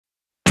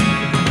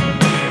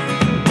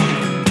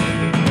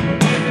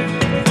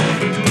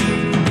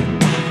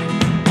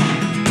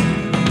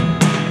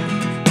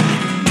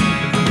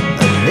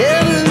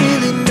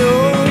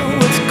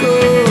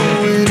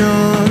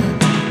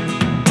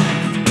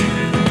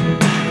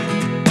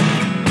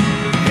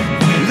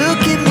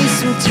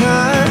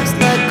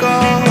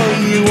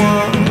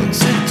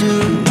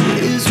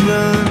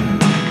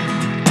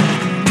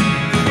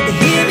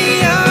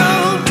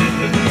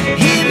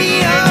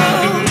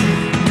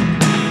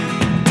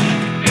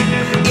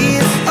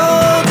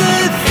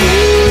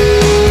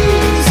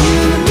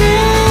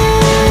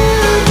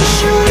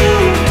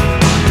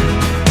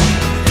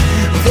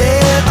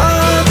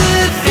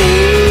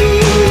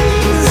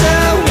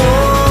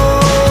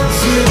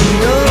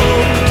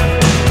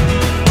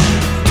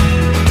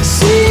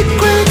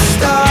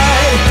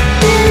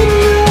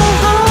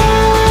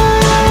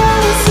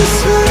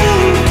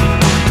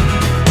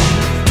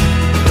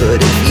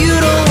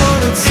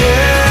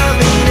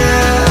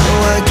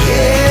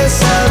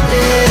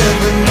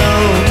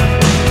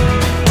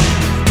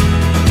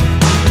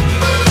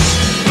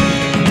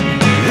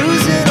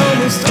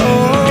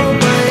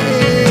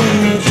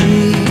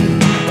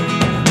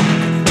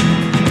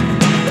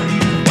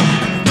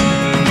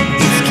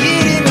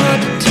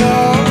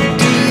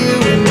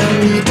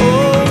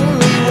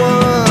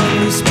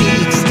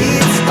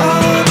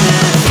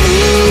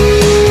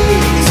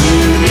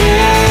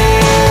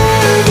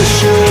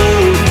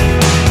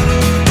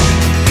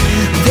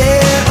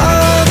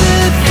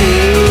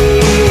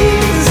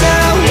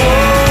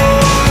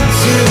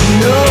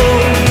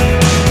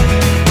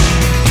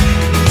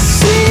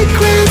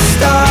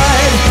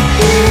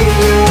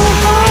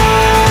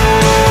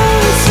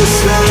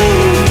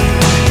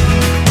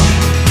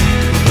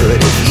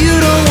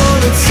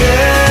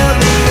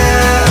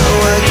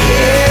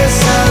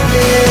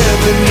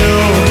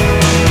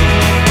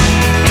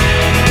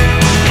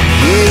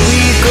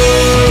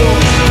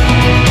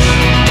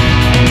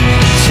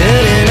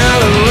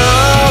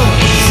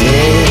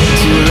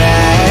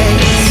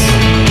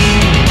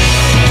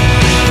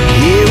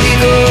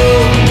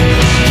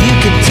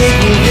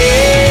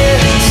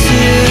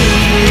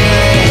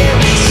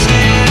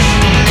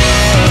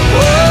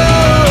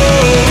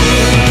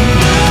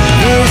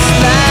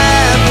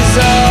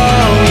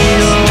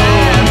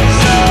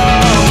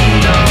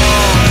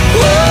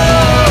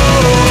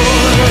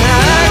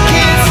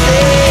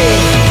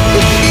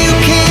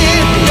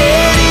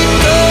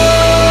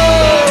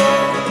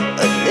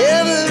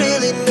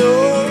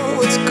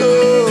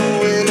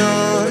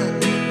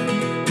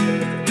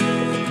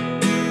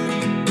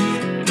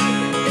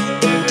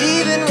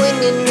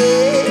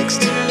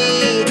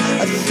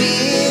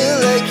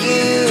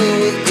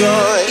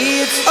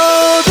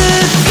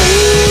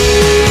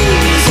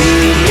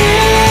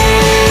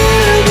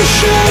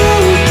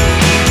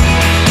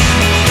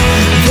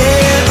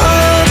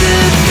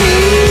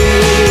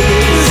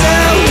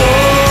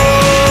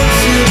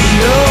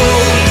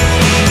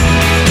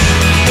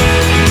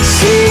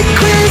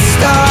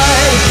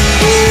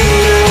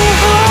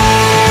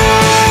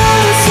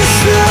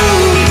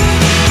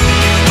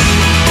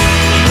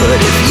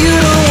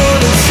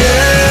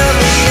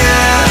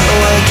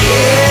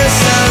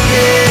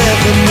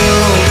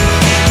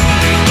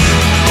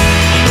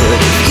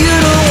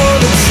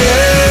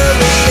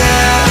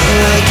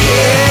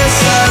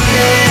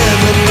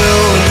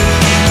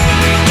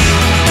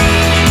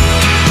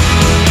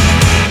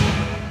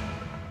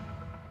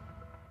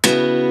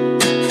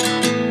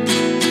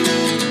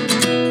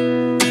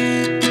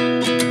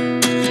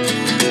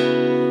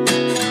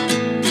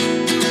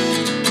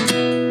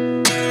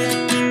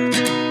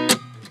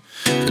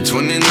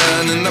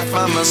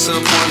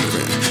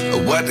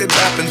what did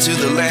happen to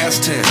the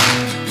last 10?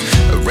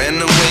 I ran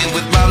away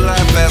with my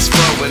life, fast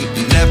forward,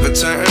 never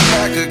turn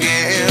back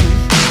again.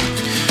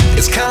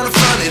 It's kind of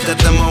funny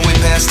that the more we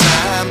pass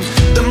time,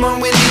 the more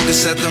we need to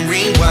set them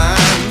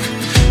rewind.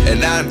 And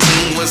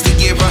 19 was the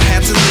year I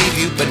had to leave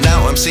you, but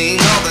now I'm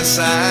seeing all the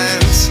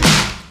signs.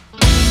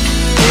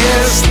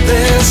 Is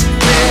this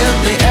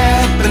really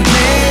happening?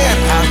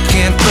 I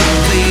can't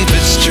believe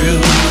it's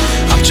true.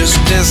 I'm just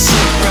as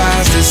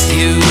surprised as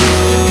you.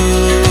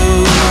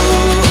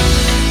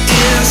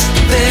 Is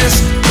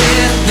this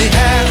really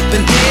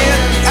happening?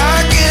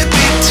 I can't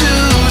be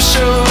too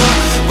sure,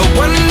 but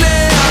one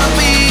day I'll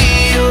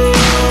be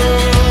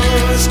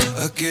yours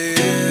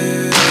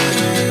again.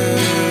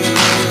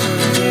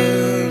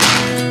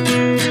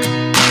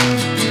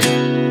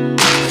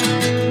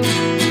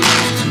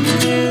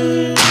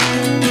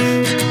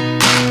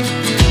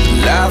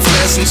 Life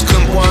lessons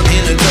come one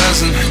in a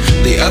dozen.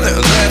 The other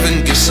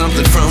 11 give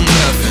something from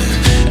nothing.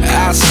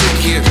 I sit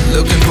here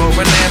looking for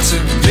an answer.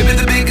 Maybe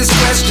the biggest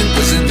question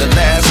was in the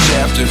last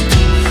chapter.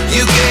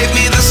 You gave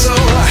me the soul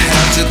I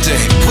have today.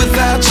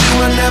 Without you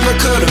I never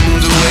could have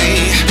moved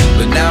away.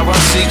 But now I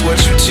see what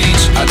you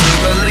teach. I do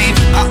believe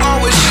I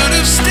always should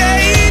have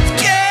stayed.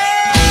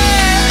 Yeah.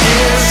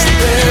 Is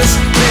this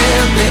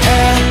really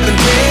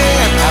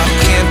happening? I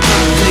can't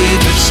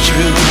believe it's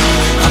true.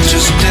 I'm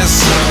just as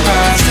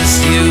surprised as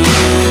you.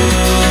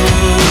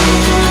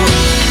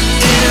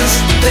 Is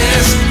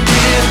this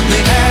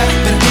really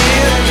happening?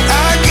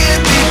 I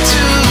can't be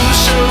too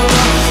sure,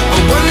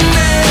 but one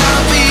day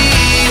I'll be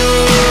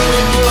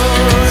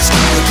yours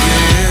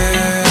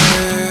again.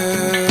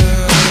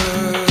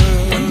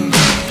 One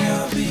day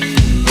I'll be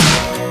yours.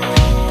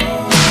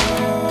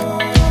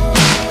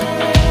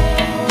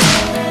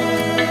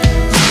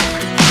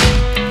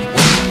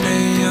 One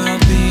day I'll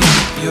be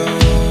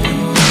yours.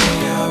 One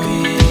day I'll be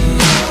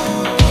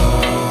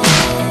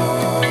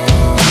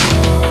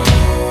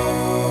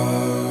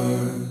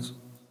yours.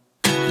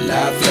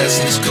 Life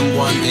lessons come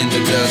one in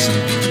a dozen.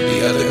 The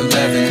other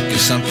 11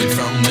 give something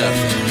from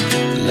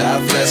nothing.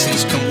 Life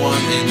lessons come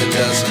one in a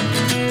dozen.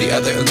 The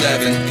other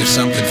 11 give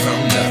something from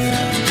nothing.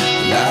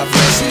 Life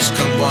lessons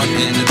come one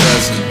in a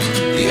dozen.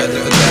 The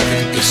other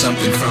 11 give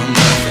something from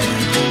nothing.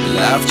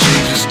 Life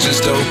changes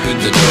just open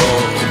the door.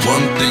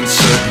 One thing's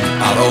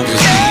certain, I'll always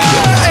be